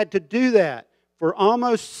 We had to do that for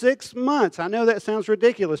almost 6 months. I know that sounds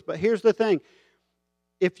ridiculous, but here's the thing.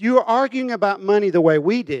 If you're arguing about money the way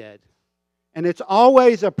we did, and it's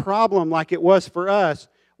always a problem like it was for us,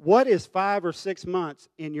 what is 5 or 6 months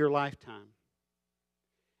in your lifetime?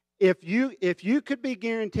 if you could be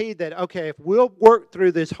guaranteed that, okay, if we'll work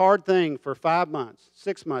through this hard thing for 5 months,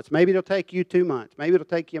 6 months, maybe it'll take you 2 months, maybe it'll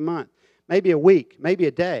take you a month, maybe a week, maybe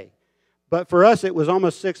a day. But for us, it was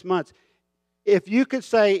almost 6 months. If you could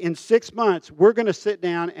say in 6 months, we're going to sit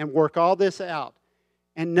down and work all this out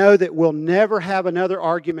and know that we'll never have another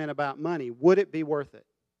argument about money, would it be worth it?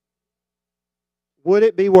 Would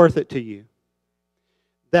it be worth it to you?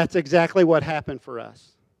 That's exactly what happened for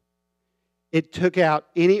us. It took out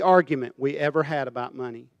any argument we ever had about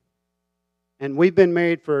money. And we've been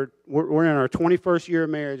married we're in our 21st year of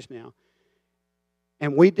marriage now.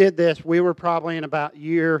 And we did this, we were probably in about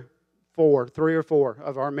year 3 or 4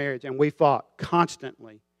 of our marriage, and we fought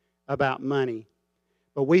constantly about money.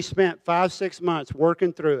 But we spent 5, 6 months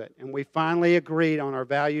working through it, and we finally agreed on our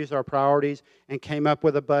values, our priorities, and came up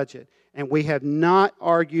with a budget. And we have not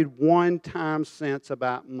argued one time since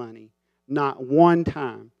about money. Not one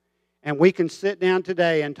time. And we can sit down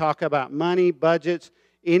today and talk about money, budgets,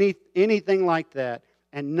 anything like that,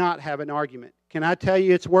 and not have an argument. Can I tell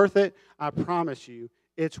you it's worth it? I promise you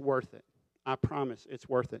it's worth it. I promise it's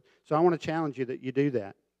worth it. So I want to challenge you that you do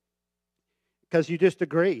that. Because you just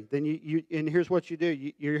agree. Then and here's what you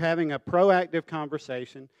do. You're having a proactive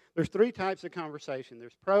conversation. There's 3 types of conversation.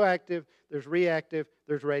 There's proactive, there's reactive,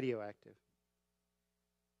 there's radioactive.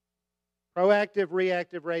 Proactive,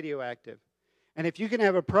 reactive, radioactive. And if you can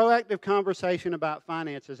have a proactive conversation about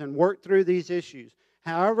finances and work through these issues,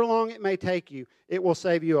 however long it may take you, it will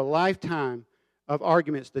save you a lifetime of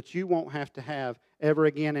arguments that you won't have to have ever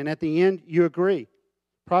again. And at the end, you agree.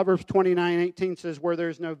 Proverbs 29:18 says, where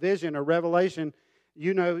there's no vision or revelation,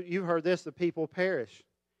 you've heard this, the people perish.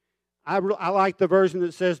 I like the version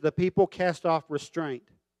that says the people cast off restraint.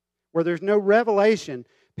 Where there's no revelation,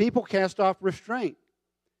 people cast off restraint.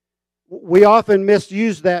 We often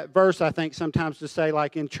misuse that verse, I think, sometimes to say,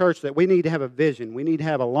 like in church, that we need to have a vision. We need to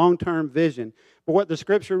have a long-term vision. But what the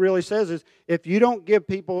Scripture really says is, if you don't give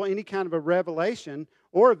people any kind of a revelation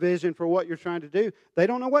or a vision for what you're trying to do, they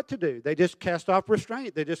don't know what to do. They just cast off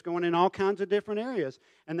restraint. They're just going in all kinds of different areas.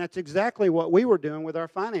 And that's exactly what we were doing with our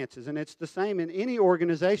finances. And it's the same in any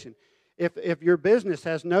organization. If your business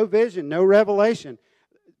has no vision, no revelation,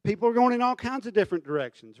 people are going in all kinds of different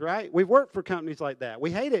directions, right? We've worked for companies like that. We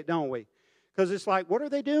hate it, don't we? Because it's like, what are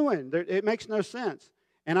they doing? It makes no sense.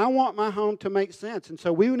 And I want my home to make sense. And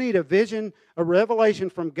so we need a vision, a revelation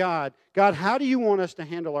from God. God, how do you want us to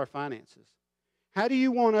handle our finances? How do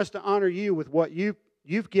you want us to honor you with what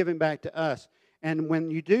you've given back to us? And when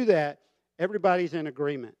you do that, everybody's in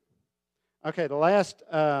agreement. Okay, the last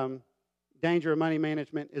danger of money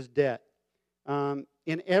management is debt.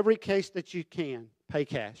 In every case that you can, pay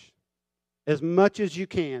cash. As much as you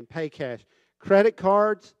can, pay cash. Credit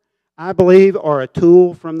cards, I believe, are a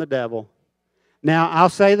tool from the devil. Now, I'll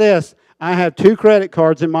say this. I have 2 credit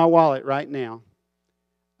cards in my wallet right now.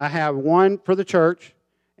 I have one for the church,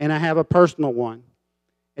 and I have a personal one.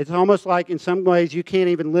 It's almost like in some ways you can't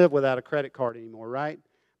even live without a credit card anymore, right?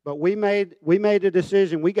 But we made a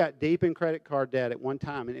decision. We got deep in credit card debt at one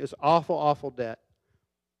time, and it was awful, awful debt.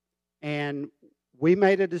 And we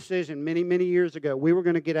made a decision many, many years ago. We were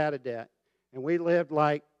going to get out of debt. And we lived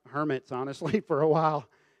like hermits, honestly, for a while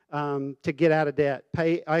to get out of debt,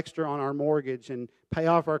 pay extra on our mortgage, and pay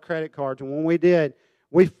off our credit cards. And when we did,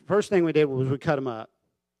 first thing we did was we cut them up.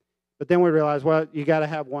 But then we realized, well, you got to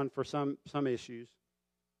have one for some issues.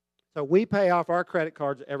 So we pay off our credit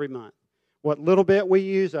cards every month. What little bit we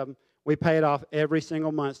use of them, we pay it off every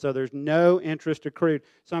single month, so there's no interest accrued.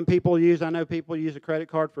 I know people use a credit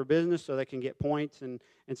card for business so they can get points, and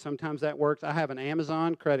sometimes that works. I have an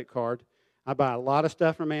Amazon credit card. I buy a lot of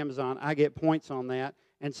stuff from Amazon. I get points on that,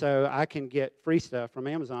 and so I can get free stuff from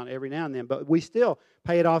Amazon every now and then. But we still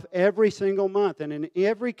pay it off every single month, and in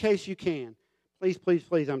every case you can, please, please,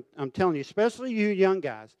 please, I'm telling you, especially you young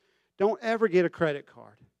guys, don't ever get a credit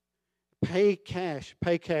card. Pay cash,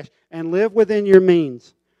 and live within your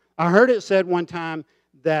means. I heard it said one time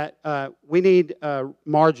that we need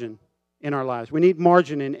margin in our lives. We need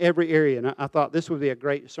margin in every area. And I thought this would be a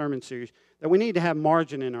great sermon series, that we need to have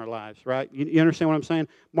margin in our lives, right? You understand what I'm saying?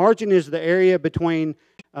 Margin is the area between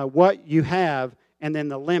what you have and then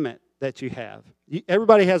the limit that you have.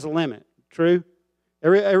 Everybody has a limit, true?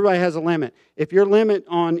 Everybody has a limit. If your limit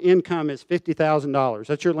on income is $50,000,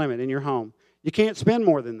 that's your limit in your home, you can't spend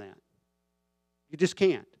more than that. You just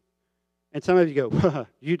can't. And some of you go,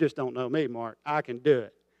 you just don't know me, Mark. I can do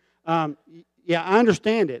it. Yeah, I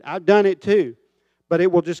understand it. I've done it too. But it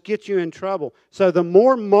will just get you in trouble. So the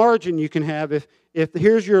more margin you can have, if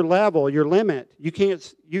here's your level, your limit, you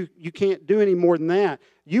can't do any more than that.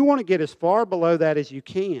 You want to get as far below that as you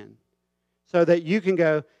can so that you can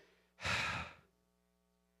go,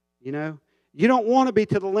 You know, you don't want to be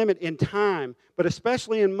to the limit in time, but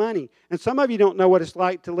especially in money. And some of you don't know what it's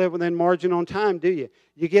like to live within margin on time, do you?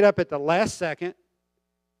 You get up at the last second,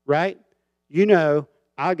 right? You know,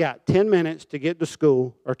 I got 10 minutes to get to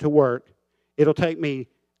school or to work. It'll take me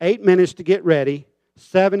 8 minutes to get ready,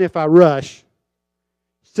 7 if I rush,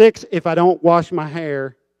 6 if I don't wash my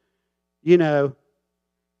hair, you know,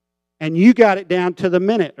 and you got it down to the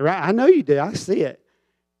minute, right? I know you do. I see it.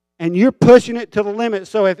 And you're pushing it to the limit.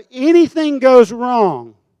 So if anything goes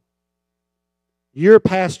wrong, you're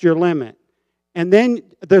past your limit. And then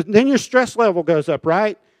your stress level goes up,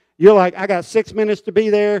 right? You're like, I got 6 minutes to be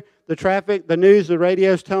there. The traffic, the news, the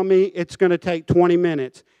radios tell me it's going to take 20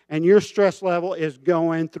 minutes. And your stress level is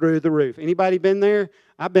going through the roof. Anybody been there?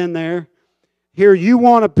 I've been there. Here, you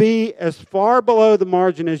want to be as far below the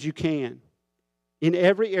margin as you can in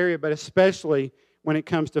every area, but especially when it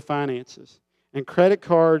comes to finances. And credit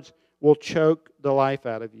cards will choke the life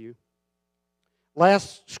out of you.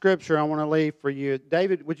 Last scripture I want to leave for you.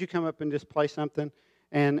 David, would you come up and just play something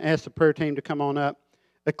and ask the prayer team to come on up?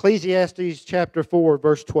 Ecclesiastes chapter 4,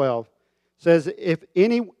 verse 12 says,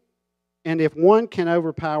 if one can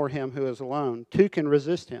overpower him who is alone, two can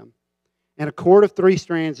resist him. And a cord of 3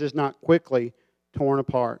 strands is not quickly torn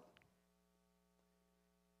apart.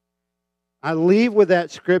 I leave with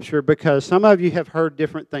that scripture because some of you have heard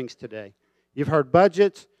different things today. You've heard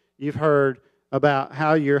budgets. You've heard about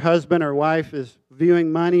how your husband or wife is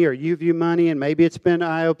viewing money, or you view money, and maybe it's been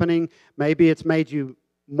eye-opening. Maybe it's made you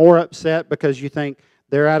more upset because you think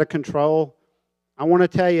they're out of control. I want to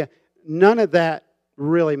tell you, none of that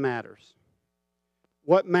really matters.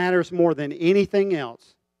 What matters more than anything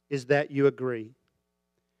else is that you agree.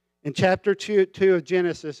 In chapter 2 of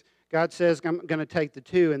Genesis, God says, I'm going to take the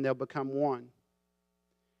two and they'll become one.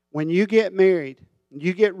 When you get married,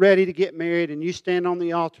 you get ready to get married and you stand on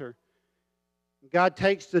the altar, God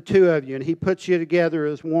takes the two of you and He puts you together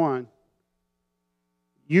as one.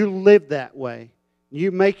 You live that way.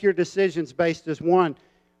 You make your decisions based as one.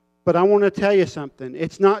 But I want to tell you something.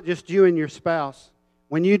 It's not just you and your spouse.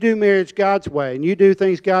 When you do marriage God's way and you do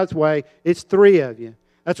things God's way, it's 3 of you.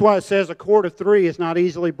 That's why it says a cord of 3 is not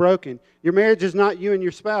easily broken. Your marriage is not you and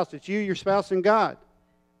your spouse. It's you, your spouse, and God.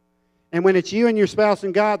 And when it's you and your spouse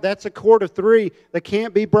and God, that's a cord of 3 that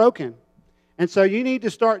can't be broken. And so you need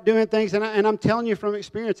to start doing things, and I'm telling you from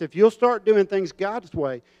experience, if you'll start doing things God's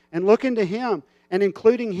way and looking to Him and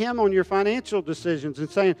including Him on your financial decisions and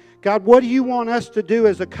saying, God, what do you want us to do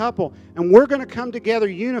as a couple? And we're going to come together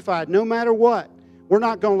unified no matter what. We're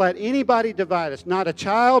not going to let anybody divide us. Not a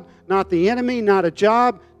child, not the enemy, not a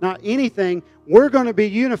job, not anything. We're going to be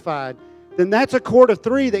unified. Then that's a cord of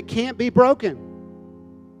 3 that can't be broken.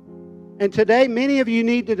 And today, many of you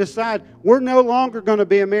need to decide, we're no longer going to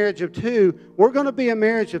be a marriage of 2. We're going to be a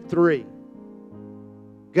marriage of 3.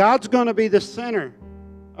 God's going to be the center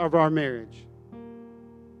of our marriage.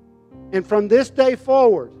 And from this day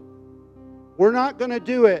forward, we're not going to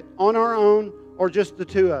do it on our own or just the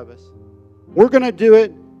 2 of us. We're going to do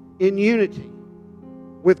it in unity,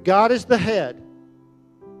 with God as the head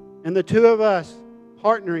and the 2 of us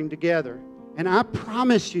partnering together. And I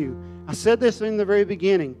promise you, I said this in the very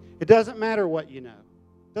beginning, it doesn't matter what you know.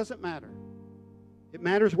 It doesn't matter. It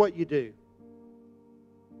matters what you do.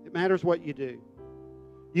 It matters what you do.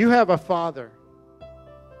 You have a Father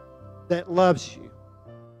that loves you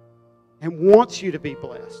and wants you to be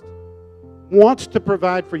blessed, wants to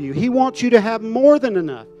provide for you. He wants you to have more than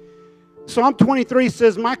enough. Psalm 23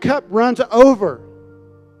 says, my cup runs over.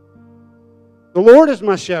 The Lord is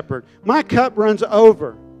my shepherd. My cup runs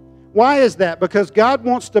over. Why is that? Because God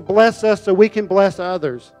wants to bless us so we can bless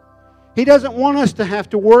others. He doesn't want us to have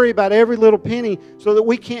to worry about every little penny so that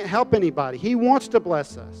we can't help anybody. He wants to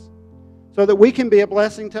bless us so that we can be a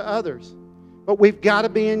blessing to others. But we've got to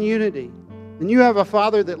be in unity. And you have a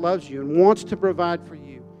Father that loves you and wants to provide for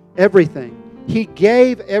you everything. He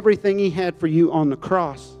gave everything He had for you on the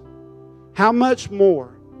cross. How much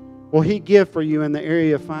more will He give for you in the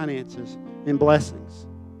area of finances and blessings?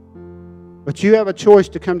 But you have a choice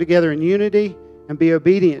to come together in unity and be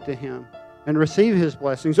obedient to Him and receive His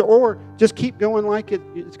blessings, or just keep going like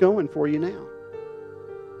it's going for you now.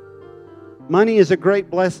 Money is a great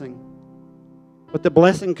blessing, but the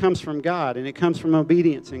blessing comes from God, and it comes from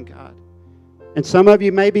obedience in God. And some of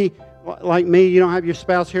you, maybe like me, you don't have your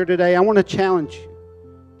spouse here today. I want to challenge you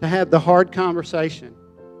to have the hard conversation.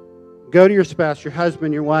 Go to your spouse, your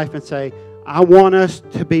husband, your wife, and say, I want us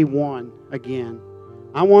to be one again.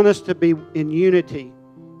 I want us to be in unity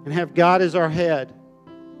and have God as our head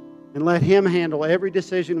and let Him handle every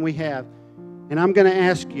decision we have. And I'm going to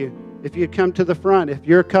ask you, if you'd come to the front, if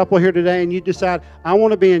you're a couple here today and you decide, I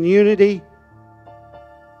want to be in unity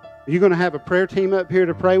You're going to have a prayer team up here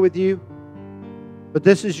to pray with you. But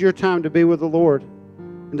this is your time to be with the Lord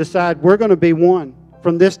and decide we're going to be one.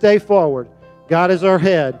 From this day forward, God is our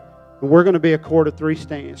head, and we're going to be a cord of three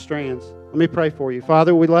strands. Let me pray for you.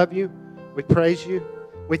 Father, we love you. We praise you.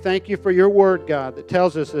 We thank you for your word, God, that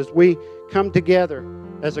tells us as we come together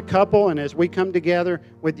as a couple and as we come together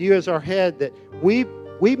with you as our head, that we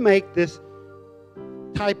make this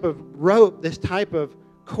type of rope, this type of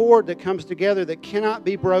cord that comes together that cannot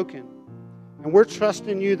be broken. And we're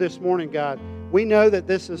trusting you this morning, God. We know that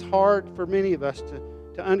this is hard for many of us to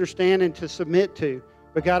understand and to submit to.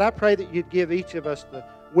 But God, I pray that you'd give each of us the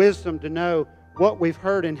wisdom to know what we've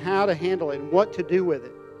heard and how to handle it and what to do with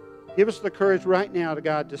it. Give us the courage right now, to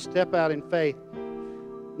God, to step out in faith.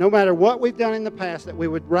 No matter what we've done in the past, that we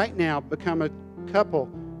would right now become a couple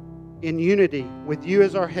in unity with you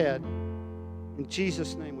as our head. In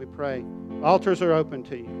Jesus' name we pray. Altars are open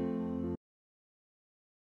to you.